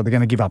carbohydrates, or they're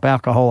going to give up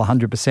alcohol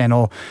 100%,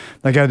 or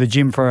they go to the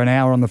gym for an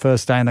hour on the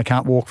first day and they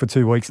can't walk for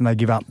 2 weeks and they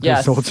give up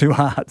because it's all too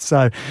hard.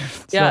 So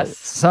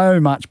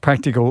much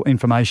practical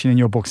information in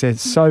your books. They're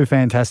so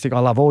fantastic. I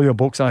love all your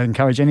books. I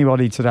encourage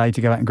anybody today to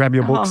go out and grab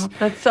your books.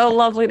 That's so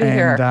lovely to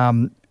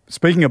hear.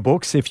 Speaking of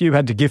books, if you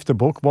had to gift a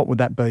book, what would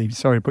that be?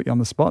 Sorry to put you on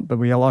the spot, but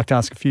we like to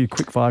ask a few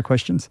quick fire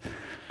questions.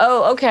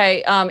 Oh,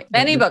 okay.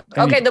 Any book.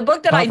 Okay, the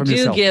book that I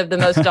do give the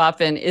most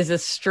often is a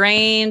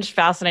strange,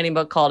 fascinating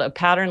book called A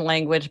Pattern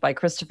Language by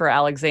Christopher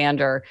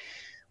Alexander,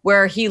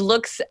 where he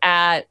looks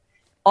at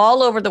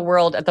all over the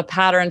world at the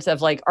patterns of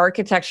like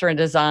architecture and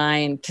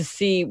design to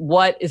see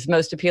what is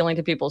most appealing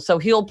to people. So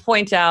he'll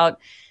point out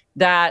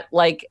that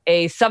like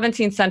a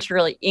 17th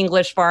century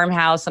English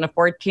farmhouse and a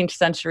 14th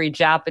century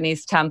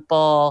Japanese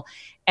temple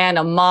and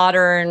a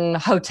modern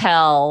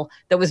hotel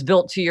that was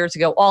built 2 years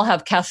ago all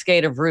have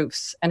cascade of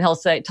roofs. And he'll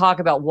talk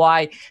about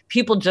why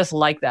people just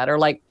like that, or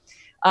like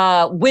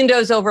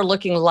windows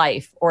overlooking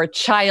life, or a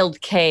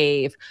child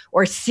cave,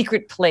 or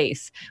secret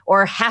place,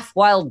 or half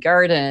wild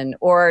garden,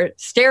 or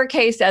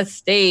staircase as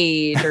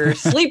stage, or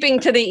sleeping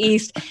to the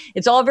east.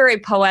 It's all very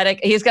poetic.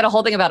 He's got a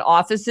whole thing about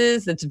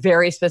offices that's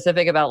very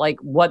specific about like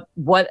what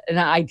an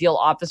ideal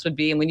office would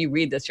be. And when you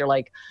read this, you're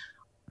like,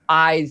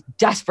 I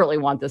desperately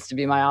want this to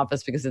be my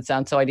office because it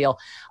sounds so ideal.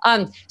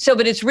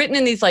 But it's written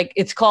in these, like,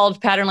 it's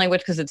called pattern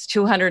language because it's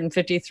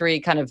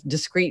 253 kind of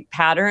discrete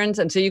patterns.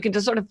 And so you can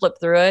just sort of flip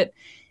through it.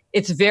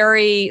 It's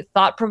very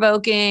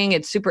thought-provoking.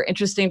 It's super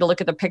interesting to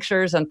look at the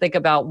pictures and think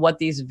about what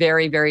these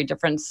very, very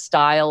different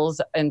styles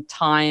and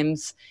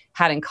times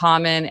had in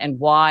common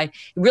and why. It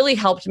really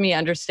helped me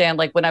understand,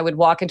 like when I would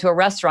walk into a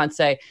restaurant,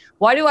 say,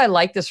 why do I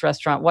like this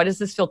restaurant? Why does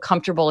this feel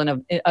comfortable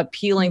and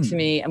appealing to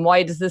me? And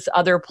why does this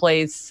other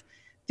place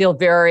feel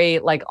very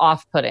like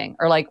off-putting,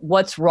 or like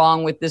what's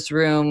wrong with this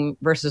room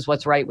versus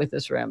what's right with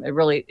this room?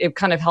 It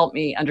kind of helped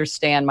me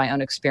understand my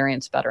own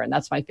experience better. And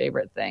that's my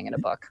favorite thing in a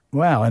book.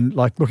 Wow. And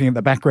like looking at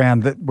the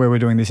background where we're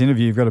doing this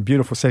interview, you've got a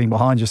beautiful setting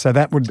behind you. So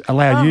that would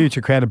allow you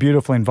to create a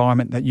beautiful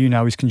environment that you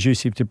know is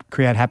conducive to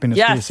create happiness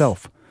for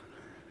yourself.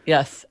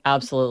 Yes,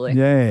 absolutely.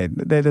 Yeah.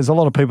 There's a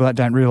lot of people that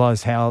don't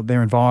realize how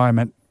their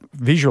environment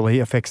visually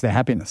affects their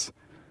happiness.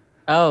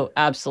 Oh,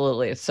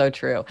 absolutely. It's so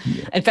true.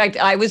 Yeah. In fact,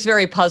 I was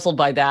very puzzled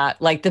by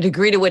that. Like the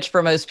degree to which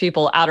for most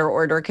people, outer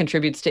order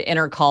contributes to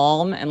inner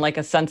calm and like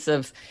a sense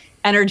of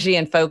energy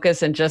and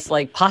focus and just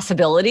like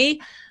possibility,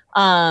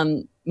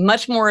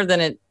 much more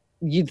than it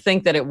you'd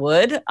think that it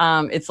would.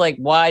 It's like,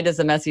 why does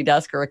a messy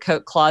desk or a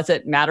coat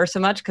closet matter so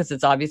much? Because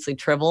it's obviously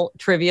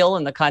trivial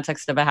in the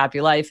context of a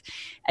happy life.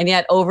 And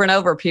yet over and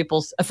over,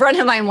 a friend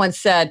of mine once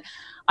said,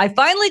 I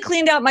finally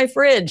cleaned out my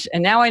fridge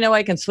and now I know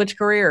I can switch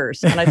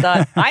careers. And I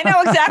thought, I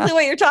know exactly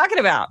what you're talking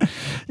about.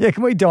 Yeah,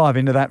 can we dive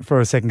into that for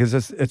a second?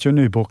 Because it's your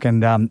new book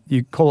and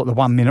you call it the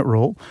 1 minute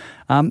rule.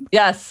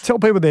 Yes. Tell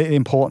people the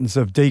importance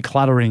of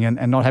decluttering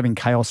and not having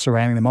chaos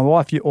surrounding them. My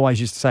wife always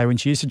used to say, when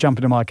she used to jump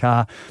into my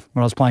car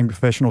when I was playing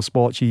professional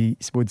sport, she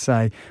would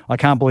say, I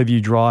can't believe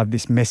you drive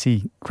this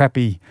messy,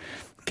 crappy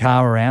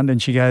car around.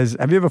 And she goes,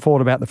 have you ever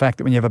thought about the fact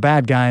that when you have a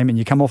bad game and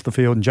you come off the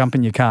field and jump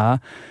in your car,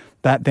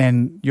 that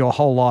then your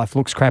whole life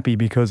looks crappy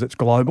because it's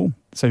global,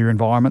 so your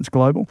environment's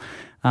global,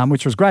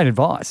 which was great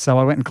advice. So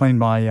I went and cleaned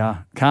my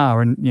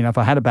car and, if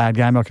I had a bad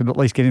game, I could at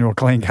least get into a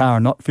clean car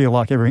and not feel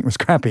like everything was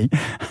crappy.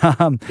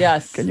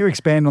 Yes. Can you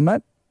expand on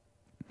that?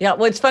 Yeah,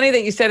 well, it's funny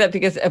that you say that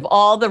because of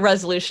all the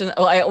resolutions,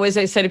 I always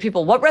say to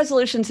people, what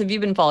resolutions have you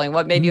been following?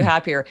 What made you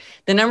happier?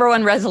 The number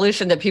one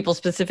resolution that people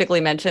specifically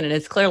mention, and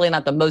it's clearly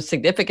not the most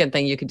significant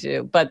thing you could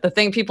do, but the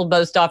thing people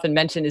most often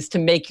mention is to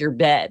make your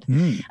bed.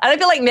 And I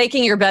feel like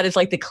making your bed is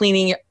like the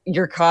cleaning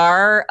your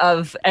car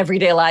of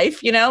everyday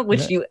life,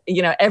 which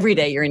every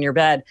day you're in your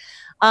bed.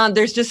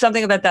 There's just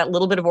something about that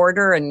little bit of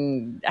order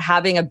and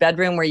having a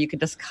bedroom where you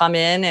could just come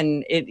in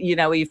and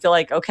you feel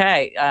like,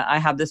 okay, I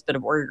have this bit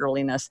of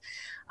orderliness.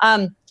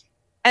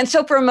 And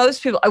so for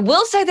most people, I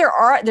will say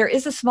there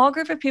is a small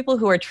group of people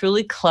who are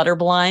truly clutter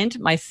blind.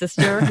 My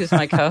sister, who's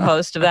my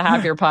co-host of the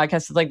Happier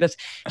podcast, is like this.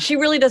 She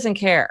really doesn't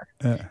care.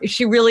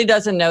 She really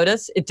doesn't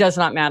notice. It does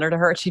not matter to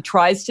her. She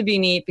tries to be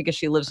neat because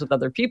she lives with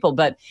other people,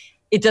 but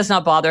it does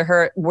not bother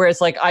her.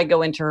 Whereas like I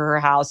go into her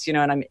house, and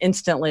I'm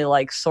instantly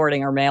like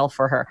sorting her mail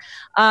for her.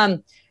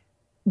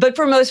 But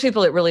for most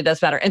people, it really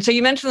does matter. And so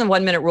you mentioned the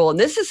 1 minute rule. And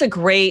this is a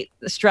great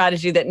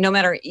strategy that no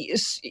matter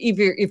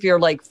if you're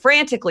like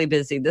frantically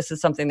busy, this is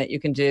something that you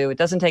can do. It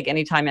doesn't take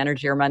any time,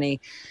 energy, or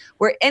money.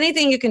 Where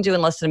anything you can do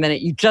in less than a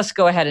minute, you just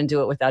go ahead and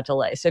do it without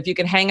delay. So if you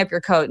can hang up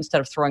your coat instead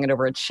of throwing it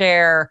over a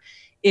chair,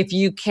 if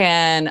you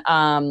can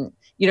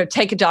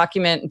take a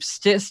document and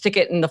stick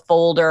it in the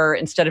folder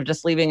instead of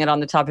just leaving it on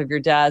the top of your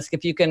desk.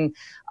 If you can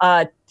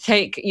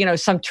take,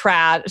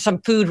 some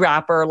food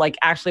wrapper, like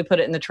actually put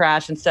it in the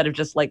trash instead of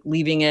just like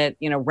leaving it,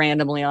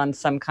 randomly on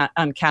some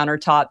on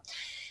countertop.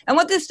 And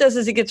what this does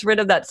is it gets rid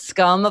of that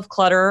scum of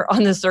clutter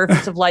on the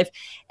surface of life.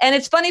 And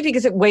it's funny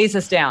because it weighs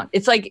us down.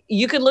 It's like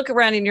you could look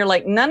around and you're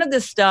like, none of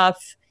this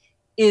stuff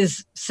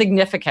is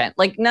significant.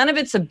 Like none of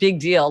it's a big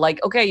deal.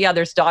 Like, okay, yeah,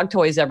 there's dog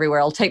toys everywhere.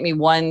 It'll take me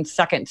 1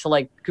 second to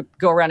like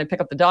go around and pick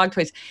up the dog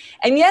toys.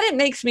 And yet it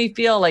makes me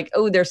feel like,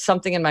 oh, there's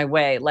something in my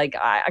way. Like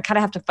I kind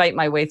of have to fight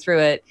my way through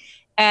it.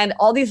 And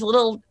all these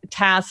little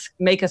tasks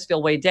make us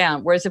feel weighed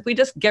down. Whereas if we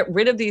just get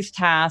rid of these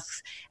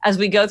tasks as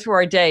we go through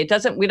our day,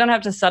 we don't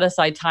have to set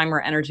aside time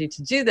or energy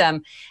to do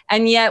them.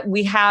 And yet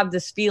we have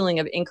this feeling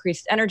of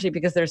increased energy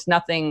because there's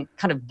nothing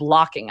kind of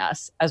blocking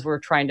us as we're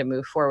trying to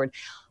move forward.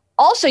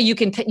 Also, you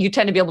tend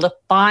to be able to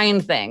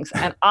find things.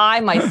 And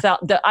I myself,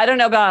 I don't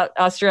know about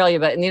Australia,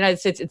 but in the United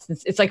States,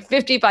 it's like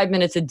 55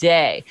 minutes a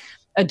day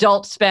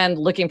adults spend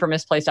looking for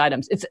misplaced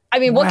items.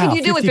 What can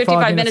you do with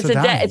 55 minutes a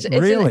day?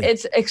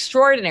 It's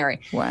extraordinary.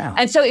 Wow.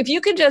 And so if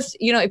you could just,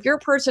 if you're a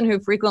person who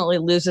frequently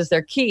loses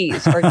their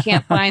keys or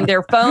can't find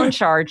their phone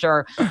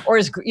charger or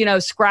is,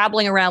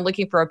 scrabbling around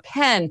looking for a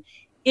pen,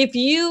 if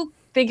you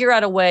figure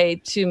out a way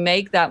to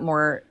make that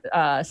more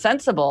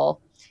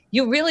sensible,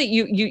 you really,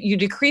 you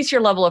decrease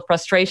your level of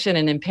frustration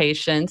and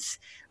impatience.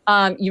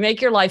 You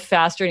make your life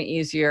faster and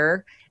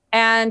easier.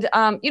 And,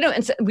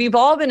 and so we've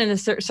all been in a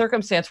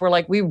circumstance where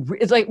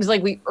it was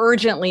like we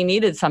urgently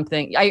needed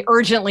something. I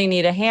urgently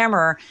need a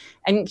hammer.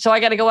 And so I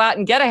got to go out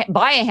and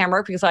buy a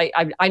hammer because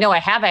I know I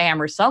have a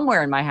hammer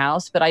somewhere in my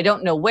house, but I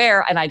don't know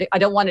where. And I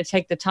don't want to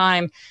take the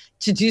time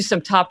to do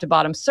some top to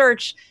bottom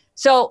search.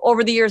 So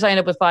over the years, I end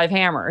up with 5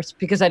 hammers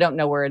because I don't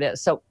know where it is.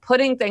 So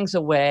putting things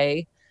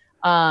away,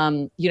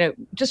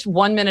 just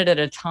 1 minute at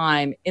a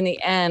time, in the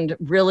end,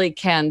 really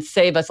can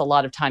save us a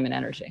lot of time and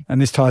energy.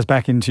 And this ties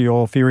back into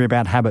your theory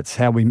about habits,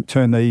 how we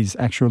turn these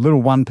actual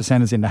little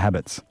 1%ers into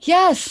habits.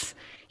 Yes.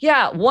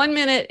 Yeah. 1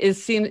 minute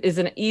is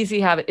an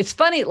easy habit. It's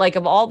funny, like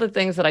of all the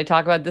things that I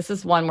talk about, this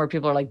is one where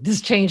people are like,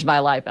 this changed my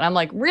life. And I'm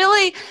like,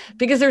 really?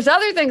 Because there's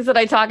other things that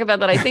I talk about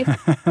that I think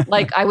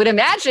like I would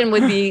imagine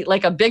would be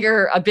like a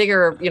bigger,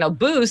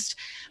 boost.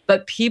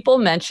 But people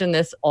mention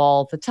this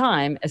all the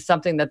time as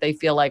something that they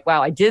feel like,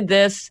 wow, I did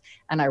this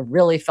and I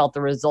really felt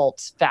the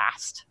results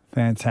fast.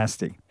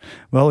 Fantastic.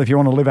 Well, if you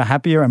want to live a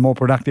happier and more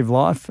productive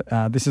life,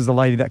 this is the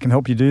lady that can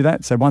help you do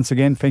that. So once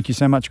again, thank you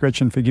so much,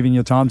 Gretchen, for giving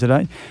your time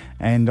today.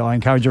 And I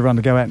encourage everyone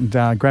to go out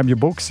and grab your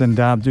books and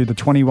do the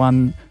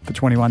 21 for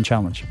 21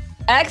 challenge.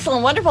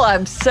 Excellent. Wonderful.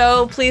 I'm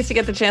so pleased to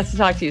get the chance to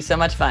talk to you. So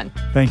much fun.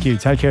 Thank you.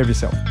 Take care of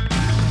yourself.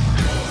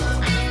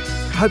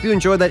 hope you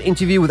enjoyed that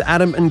interview with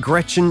Adam and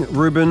Gretchen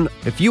Rubin.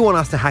 If you want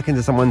us to hack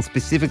into someone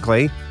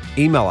specifically,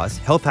 email us,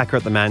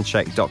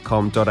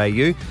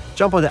 healthhacker@themanshake.com.au.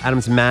 Jump onto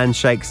Adam's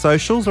Manshake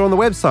socials or on the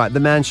website,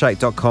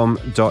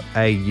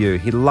 themanshake.com.au.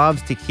 He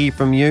loves to hear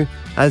from you,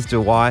 as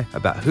do I,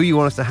 about who you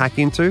want us to hack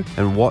into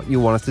and what you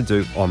want us to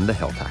do on The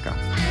Health Hacker.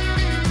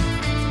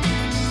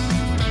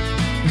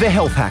 The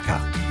Health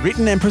Hacker.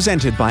 Written and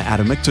presented by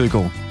Adam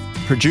McDougall.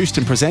 Produced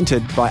and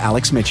presented by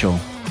Alex Mitchell.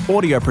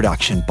 Audio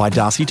production by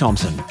Darcy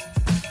Thompson.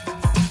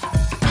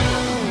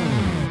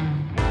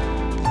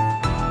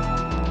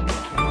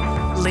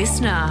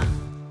 Listener.